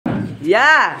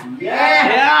Yeah.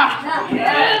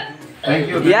 Thank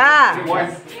you. Yeah.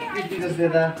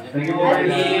 Thank you,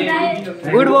 boys.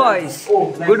 Good boys.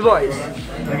 Good boys.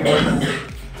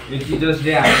 Teachers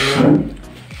Day.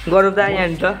 Gaurav da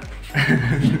enter.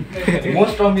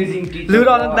 Most amazing teacher. Look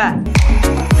on that.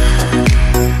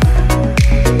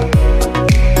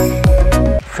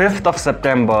 5th of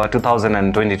September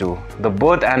 2022, the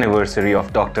birth anniversary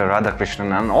of Dr.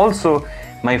 Radhakrishnan, and also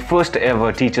my first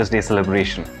ever Teachers Day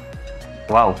celebration.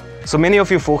 Wow. So many of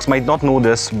you folks might not know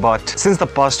this, but since the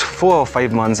past 4 or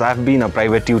 5 months, I've been a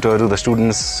private tutor to the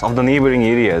students of the neighboring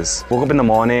areas. Woke up in the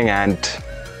morning and,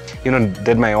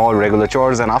 did my all regular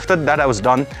chores, and after that I was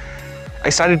done, I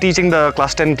started teaching the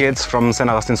class 10 kids from St.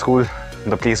 Augustine School,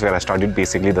 the place where I studied,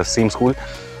 basically the same school.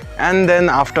 And then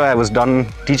after I was done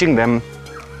teaching them,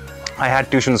 I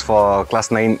had tuitions for class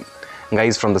 9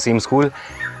 guys from the same school.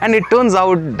 And it turns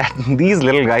out that these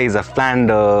little guys have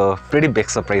planned a pretty big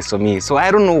surprise for me. So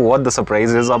I don't know what the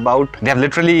surprise is about. They have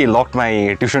literally locked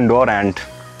my tuition door and,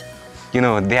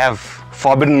 they have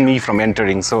forbidden me from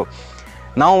entering. So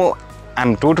now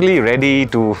I'm totally ready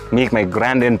to make my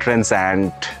grand entrance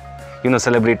and,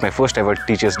 celebrate my first ever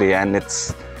Teachers Day. And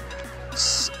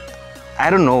I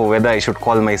don't know whether I should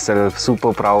call myself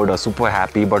super proud or super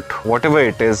happy, but whatever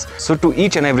it is. So to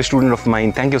each and every student of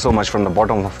mine, thank you so much from the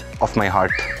bottom of my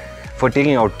heart for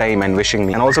taking out time and wishing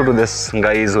me. And also to this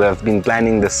guys who have been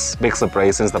planning this big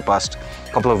surprise since the past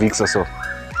couple of weeks or so.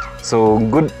 So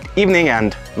good evening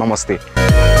and namaste.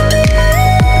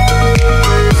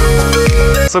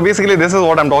 So basically this is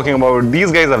what I'm talking about.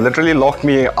 These guys have literally locked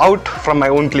me out from my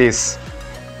own place.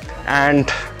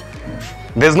 And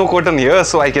there's no curtain here,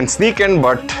 so I can sneak in,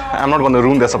 but I'm not going to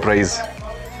ruin the surprise.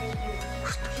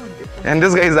 And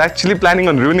this guy is actually planning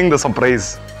on ruining the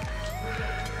surprise.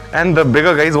 And the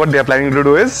bigger guys, what they are planning to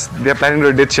do is, they are planning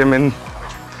to ditch him in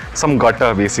some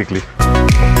gutter, basically.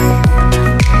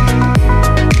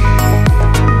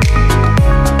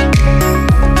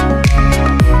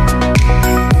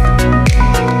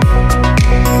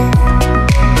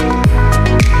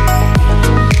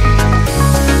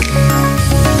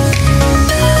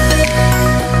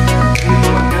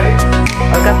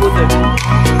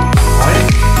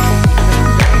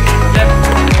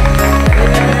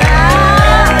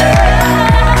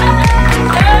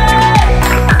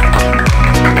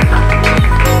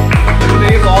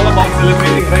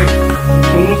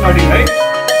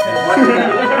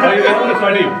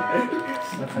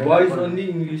 Boys only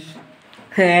English.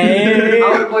 Hey.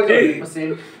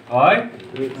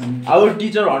 Our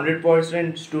teacher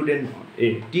 100%, student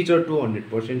teacher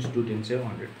 200%, student 100%.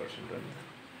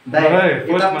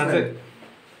 First man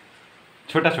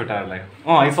chota like.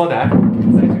 Oh, I saw that.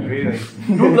 It's actually very nice.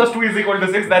 2 plus 2 is equal to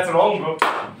 6. That's wrong, bro.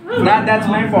 That's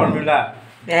my formula.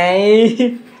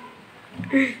 Hey.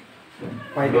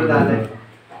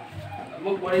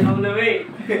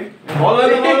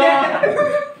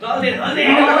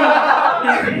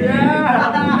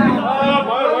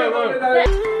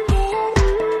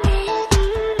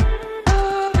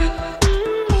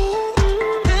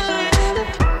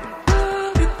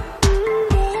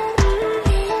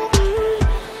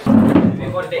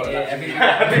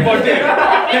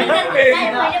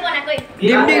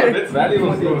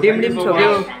 Dim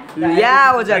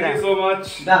yeah, हो जाता है. Thank you so much.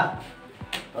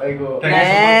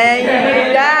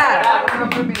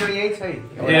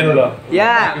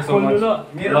 Yeah. Thank you so much.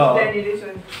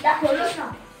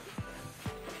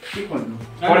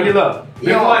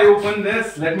 Before I open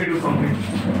this, let me do something.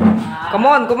 Come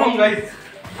on, guys.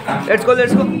 Let's go.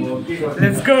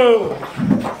 Let's go.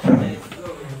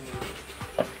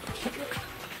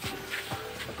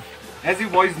 As you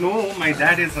boys know, my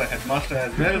dad is a headmaster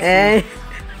as well. Hey. So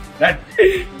that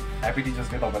happy teachers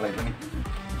get over like money.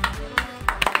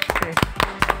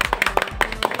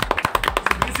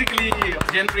 So basically,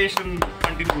 generation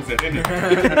continues it. My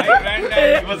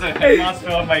granddad was a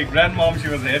headmaster. My grandmom, she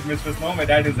was a headmistress. Now my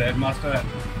dad is a headmaster.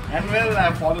 And well,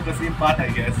 I followed the same path, I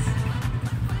guess.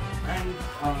 And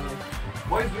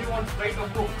boys, do you want Sprite or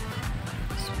Coke?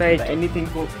 Sprite. Anything,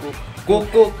 Coke.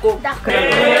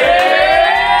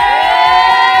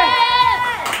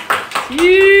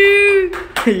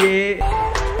 Yeah.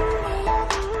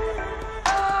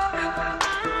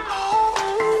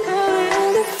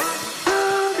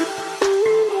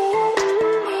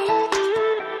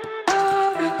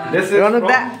 This is from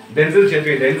Denzel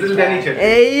Chetty. Denzel Danny Chetty.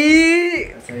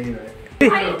 Hey.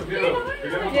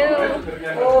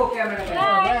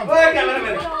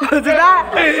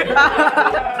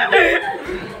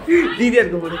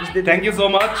 Thank you so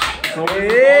much.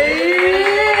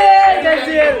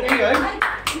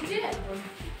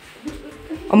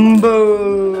 Ambo.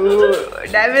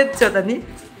 Damage छ त नि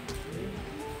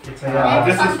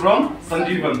This is from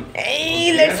Sanjeevan.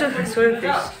 Hey, let's show face.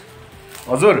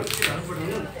 हजुर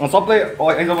सबलाई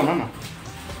eyes भन न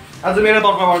आज मेरो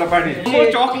तर्फबाट party more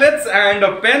chocolates and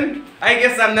a pen. I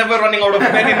guess I'm never running out of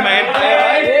pen in my entire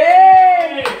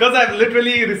life because I've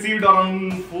literally received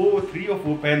around 3 or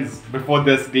 4 pens before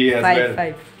this day as well.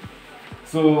 5.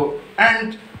 So,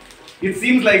 and it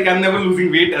seems like I'm never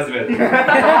losing weight as well.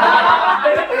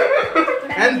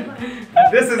 And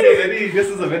this is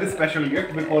a very special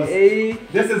gift because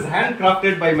this is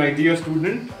handcrafted by my dear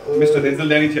student, Mr. Denzel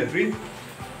Danny Chetri.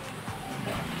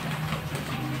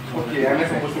 Okay, am I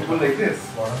supposed to pull like this?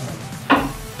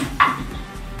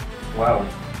 Wow.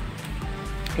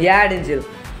 Yeah, Denzel.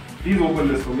 Please open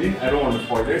this for me. I don't want to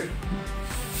spoil it.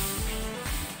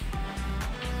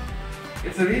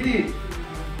 It's a really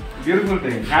beautiful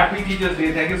thing. Happy Teachers Day.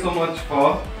 Thank you so much for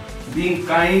being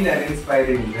kind and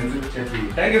inspiring, Denzel Chetri.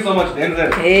 Thank you so much, Denzel.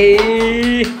 Hey.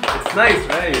 It's nice,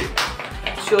 right?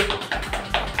 Sure.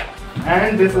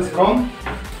 And this is from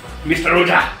Mr.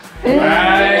 Roja.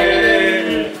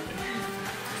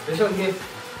 This one gives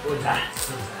Roja.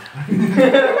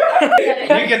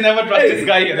 You can never trust this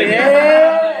guy.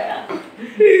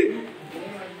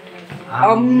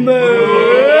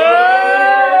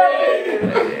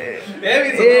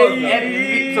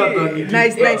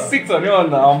 Nice.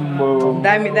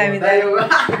 Dami.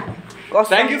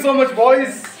 Thank you so much,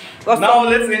 boys. Now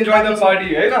let's enjoy the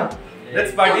party, right?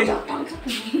 Let's party.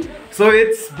 So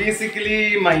it's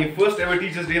basically my first ever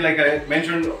Teachers Day, like I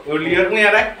mentioned earlier. As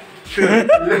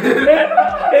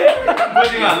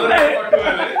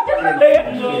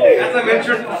I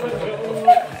mentioned.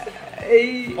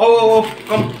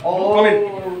 Come in.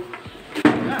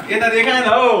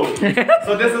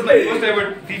 So this is my first ever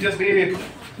Teachers Day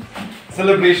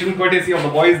celebration courtesy of the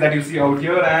boys that you see out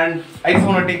here, and I just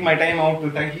want to take my time out to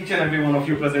thank each and every one of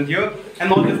you present here, and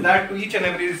not just that, to each and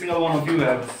every single one of you who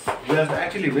has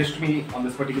actually wished me on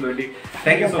this particular day.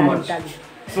 Thank you so much.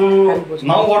 So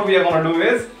now what we are going to do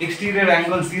is exterior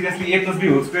angle, seriously, a plus b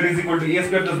whole square is equal to a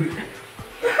square plus b.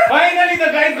 Finally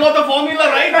the guys got the formula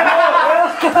right.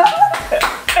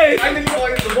 Finally the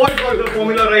boys got the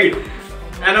formula right,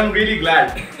 and I'm really glad.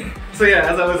 So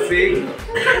yeah, as I was saying,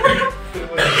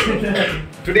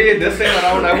 today, this time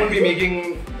around, I won't be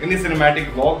making any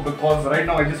cinematic vlog because right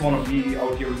now I just want to be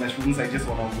out here with my students. I just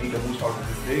want to make the most out of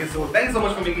this day. So thanks so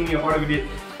much for making me a part of it.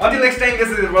 Until next time, this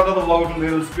is your brother the vlog from the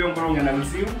PRIYAM, GURUNG, and I will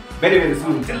see you very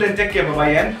soon. Till then, take care,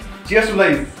 bye-bye, and cheers to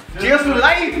life. Cheers to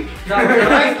life!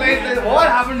 Nice. What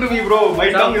happened to me, bro?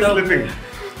 My tongue is slipping.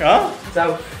 Huh?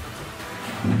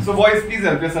 So boys, please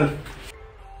help yourself.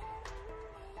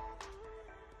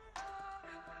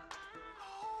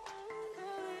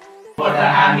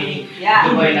 हामी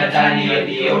Dubai नजाने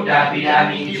यदि एउटा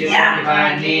बिरामी जीवन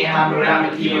मार्ने हाम्रो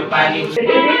राम्रो थियो पानी